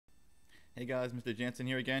Hey guys, Mr. Jantzen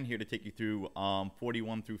here again, here to take you through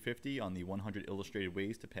 41 through 50 on the 100 illustrated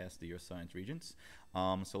ways to pass the Earth Science Regents.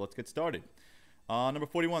 So let's get started. Number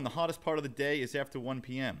 41, the hottest part of the day is after 1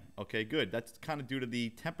 p.m. Okay, good. That's kind of due to the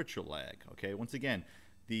temperature lag. Okay, once again,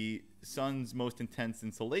 the sun's most intense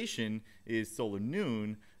insolation is solar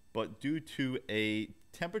noon, but due to a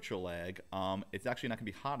temperature lag, it's actually not going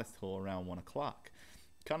to be hottest till around 1 o'clock.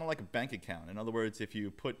 Kind of like a bank account. In other words, if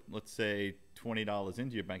you put, let's say, $20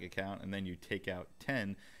 into your bank account and then you take out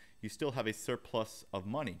 10, you still have a surplus of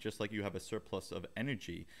money, just like you have a surplus of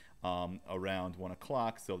energy around 1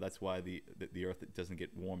 o'clock. So that's why the Earth doesn't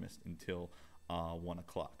get warmest until 1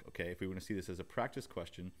 o'clock. Okay, if we want to see this as a practice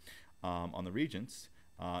question on the Regents,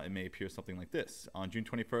 it may appear something like this. On June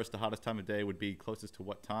 21st, the hottest time of day would be closest to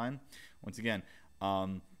what time? Once again,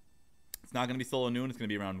 it's not going to be solar noon. It's going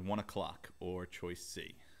to be around 1 o'clock, or choice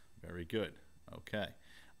C. Very good. Okay.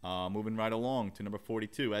 Moving right along to number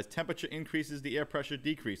 42. As temperature increases, the air pressure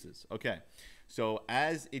decreases. Okay. So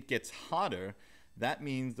as it gets hotter, that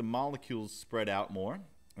means the molecules spread out more.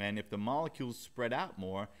 And if the molecules spread out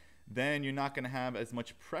more, then you're not going to have as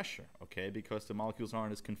much pressure, okay, because the molecules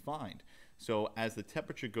aren't as confined. So as the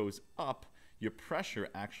temperature goes up, your pressure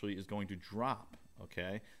actually is going to drop.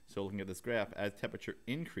 Okay, so looking at this graph, as temperature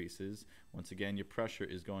increases, once again, your pressure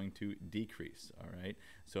is going to decrease. All right,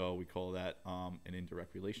 so we call that an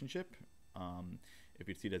indirect relationship. If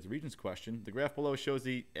you see it as a Regents question, the graph below shows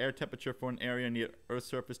the air temperature for an area near Earth's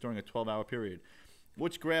surface during a 12-hour period.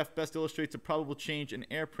 Which graph best illustrates a probable change in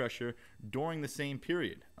air pressure during the same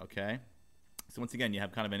period? Okay, so once again, you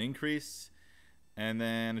have kind of an increase and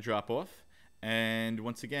then a drop off. And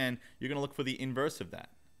once again, you're going to look for the inverse of that.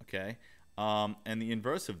 Okay. And the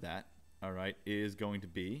inverse of that, all right, is going to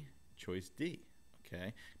be choice D,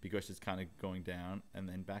 okay, because it's kind of going down and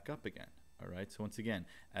then back up again, all right? So once again,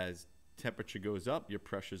 as temperature goes up, your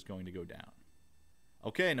pressure is going to go down.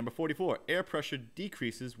 Okay, number 44, air pressure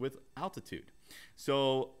decreases with altitude.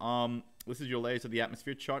 So this is your layers of the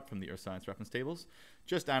atmosphere chart from the Earth Science reference tables.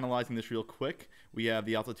 Just analyzing this real quick, we have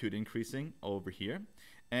the altitude increasing over here,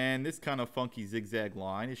 and this kind of funky zigzag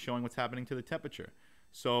line is showing what's happening to the temperature.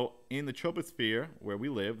 So in the troposphere, where we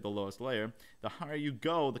live, the lowest layer, the higher you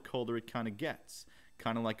go, the colder it kind of gets.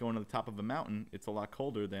 Kind of like going to the top of a mountain, it's a lot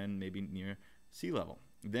colder than maybe near sea level.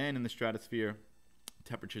 Then in the stratosphere,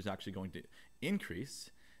 temperature is actually going to increase.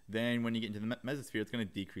 Then when you get into the mesosphere, it's going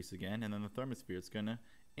to decrease again. And then the thermosphere, it's going to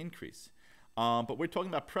increase. But we're talking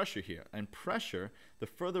about pressure here. And pressure, the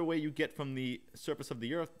further away you get from the surface of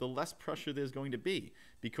the Earth, the less pressure there's going to be,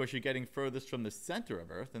 because you're getting furthest from the center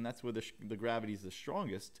of Earth, and that's where the gravity is the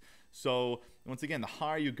strongest. So once again, the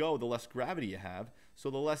higher you go, the less gravity you have,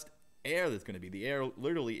 so the less air there's going to be. The air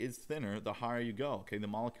literally is thinner the higher you go. Okay, the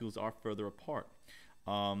molecules are further apart.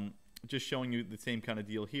 Just showing you the same kind of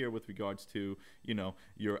deal here with regards to, you know,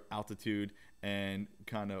 your altitude and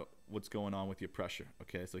kind of what's going on with your pressure.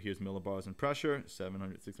 Okay, so here's millibars in pressure,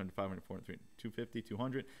 700, 600, 500, 400, 250,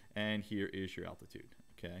 200, and here is your altitude.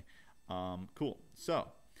 Okay, cool. So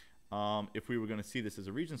if we were going to see this as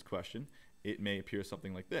a Regents question, it may appear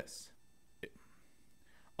something like this.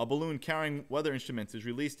 A balloon carrying weather instruments is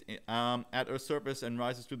released at Earth's surface and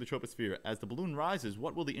rises through the troposphere. As the balloon rises,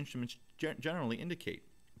 what will the instruments generally indicate?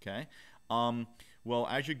 Okay, well,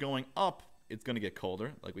 as you're going up, it's going to get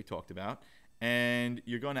colder, like we talked about, and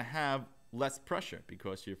you're going to have less pressure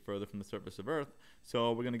because you're further from the surface of Earth.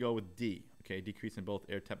 So we're going to go with D, okay, decrease in both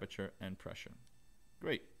air temperature and pressure.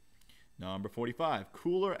 Great. Number 45,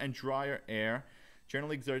 cooler and drier air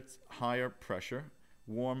generally exerts higher pressure.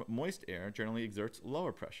 Warm, moist air generally exerts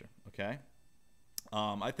lower pressure, okay?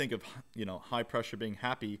 I think of, you know, high pressure being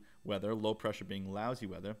happy weather, low pressure being lousy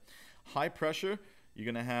weather. High pressure, you're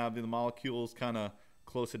going to have the molecules kind of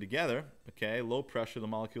closer together, okay? Low pressure, the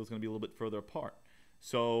molecules going to be a little bit further apart.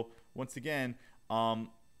 So once again,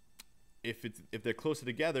 if they're closer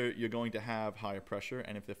together, you're going to have higher pressure,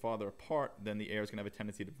 and if they're farther apart, then the air is going to have a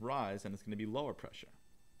tendency to rise, and it's going to be lower pressure,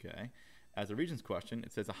 okay? As a Regents question,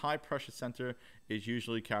 it says a high pressure center is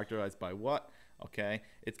usually characterized by what? Okay,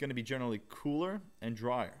 it's going to be generally cooler and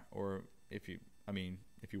drier, or if you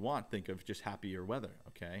want, think of just happier weather,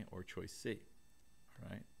 okay, or choice C. All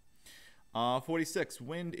right. 46,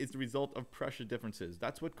 wind is the result of pressure differences.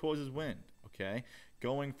 That's what causes wind, okay?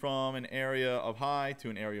 Going from an area of high to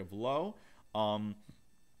an area of low.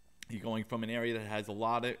 You're going from an area that has a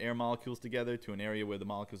lot of air molecules together to an area where the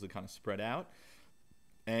molecules are kind of spread out.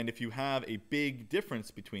 And if you have a big difference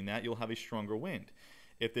between that, you'll have a stronger wind.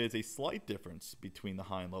 If there's a slight difference between the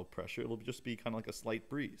high and low pressure, it'll just be kind of like a slight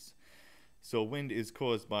breeze. So wind is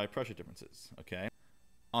caused by pressure differences, okay?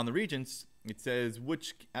 On the Regents, it says,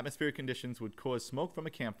 which atmospheric conditions would cause smoke from a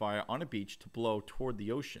campfire on a beach to blow toward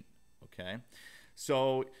the ocean? Okay,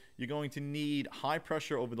 so you're going to need high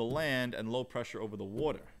pressure over the land and low pressure over the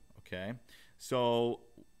water. Okay, so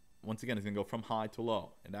once again, it's going to go from high to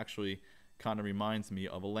low. It actually kind of reminds me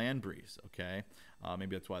of a land breeze. Okay,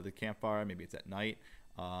 maybe that's why the campfire, maybe it's at night.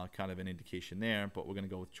 Kind of an indication there, but we're going to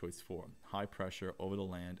go with choice 4. High pressure over the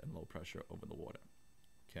land and low pressure over the water.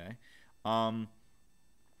 Okay.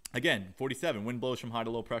 Again, 47, wind blows from high to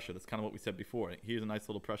low pressure. That's kind of what we said before. Here's a nice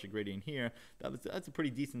little pressure gradient here. That's a pretty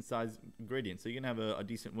decent size gradient. So you're going to have a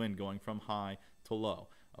decent wind going from high to low.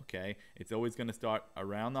 Okay. It's always going to start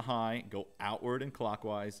around the high, go outward and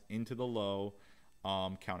clockwise into the low,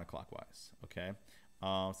 counterclockwise. Okay.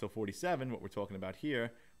 So 47, what we're talking about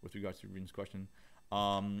here with regards to Regents' question,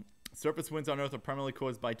 surface winds on Earth are primarily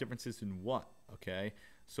caused by differences in what? Okay.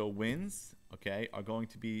 So winds, okay, are going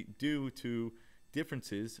to be due to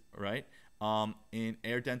differences, right, in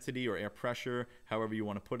air density or air pressure, however you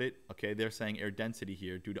want to put it. Okay, they're saying air density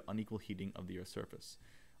here due to unequal heating of the Earth's surface.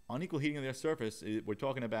 Unequal heating of the Earth's surface, we're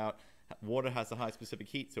talking about water has a high specific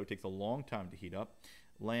heat, so it takes a long time to heat up.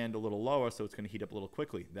 Land a little lower, so it's going to heat up a little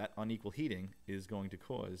quickly. That unequal heating is going to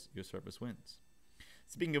cause your surface winds.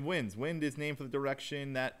 Speaking of winds, wind is named for the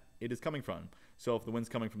direction that it is coming from. So if the wind's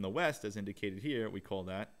coming from the west, as indicated here, we call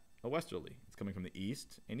that a westerly. It's coming from the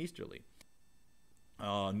east, an easterly.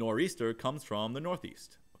 Nor'easter comes from the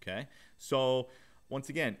northeast. Okay, so once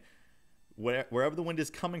again, wherever the wind is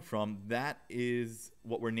coming from, that is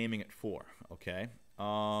what we're naming it for. Okay,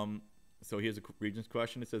 so here's a Regents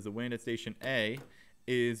question. It says the wind at station A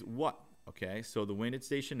is what? Okay, so the wind at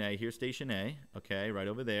station A, here's station A. Okay, right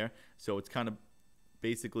over there. So it's kind of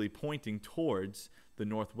basically pointing towards the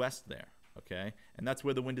northwest there. Okay, and that's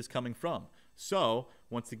where the wind is coming from. So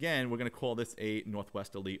once again, we're going to call this a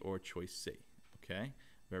northwesterly or choice C. Okay,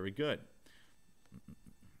 very good.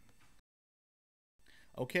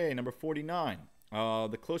 Okay, number 49.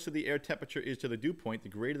 The closer the air temperature is to the dew point, the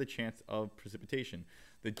greater the chance of precipitation.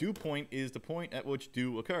 The dew point is the point at which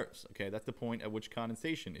dew occurs. Okay, that's the point at which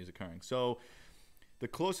condensation is occurring. So the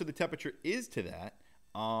closer the temperature is to that,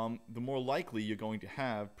 the more likely you're going to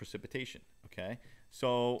have precipitation. Okay,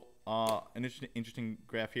 so an interesting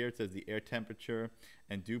graph here. It says the air temperature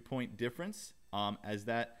and dew point difference. As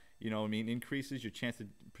that increases, your chance of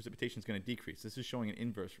precipitation is going to decrease. This is showing an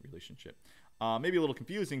inverse relationship. Maybe a little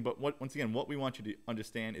confusing, but once again, what we want you to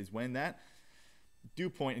understand is when that dew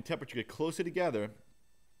point and temperature get closer together,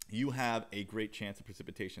 you have a great chance of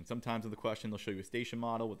precipitation. Sometimes in the question, they'll show you a station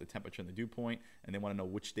model with the temperature and the dew point, and they want to know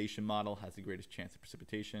which station model has the greatest chance of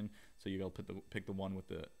precipitation. So you'll pick the one with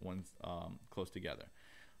the ones close together.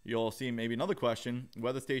 You'll see maybe another question.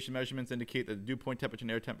 Weather station measurements indicate that the dew point temperature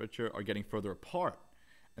and air temperature are getting further apart,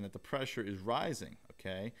 and that the pressure is rising.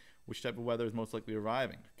 Okay, which type of weather is most likely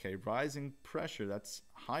arriving? Okay, rising pressure, that's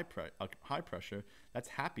high pressure, that's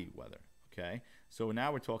happy weather. Okay, so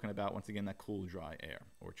now we're talking about, once again, that cool, dry air,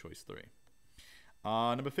 or choice 3.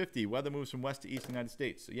 Number 50, weather moves from west to east in the United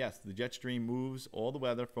States. So yes, the jet stream moves all the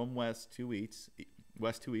weather from west to east.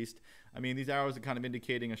 I mean, these arrows are kind of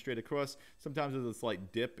indicating a straight across. Sometimes there's a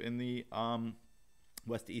slight dip in the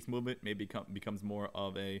west to east movement. Maybe becomes more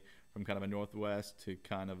of from kind of a northwest to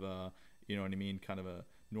kind of a, kind of a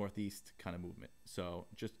northeast kind of movement. So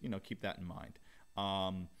just, keep that in mind.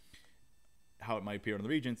 How it might appear in the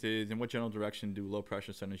Regents is, in what general direction do low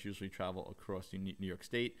pressure centers usually travel across New York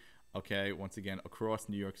State? Okay, once again, across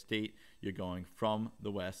New York State, you're going from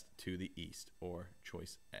the west to the east, or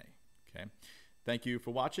choice A. Okay, thank you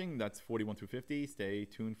for watching. That's 41 through 50. Stay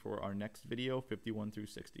tuned for our next video, 51 through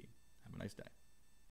 60. Have a nice day.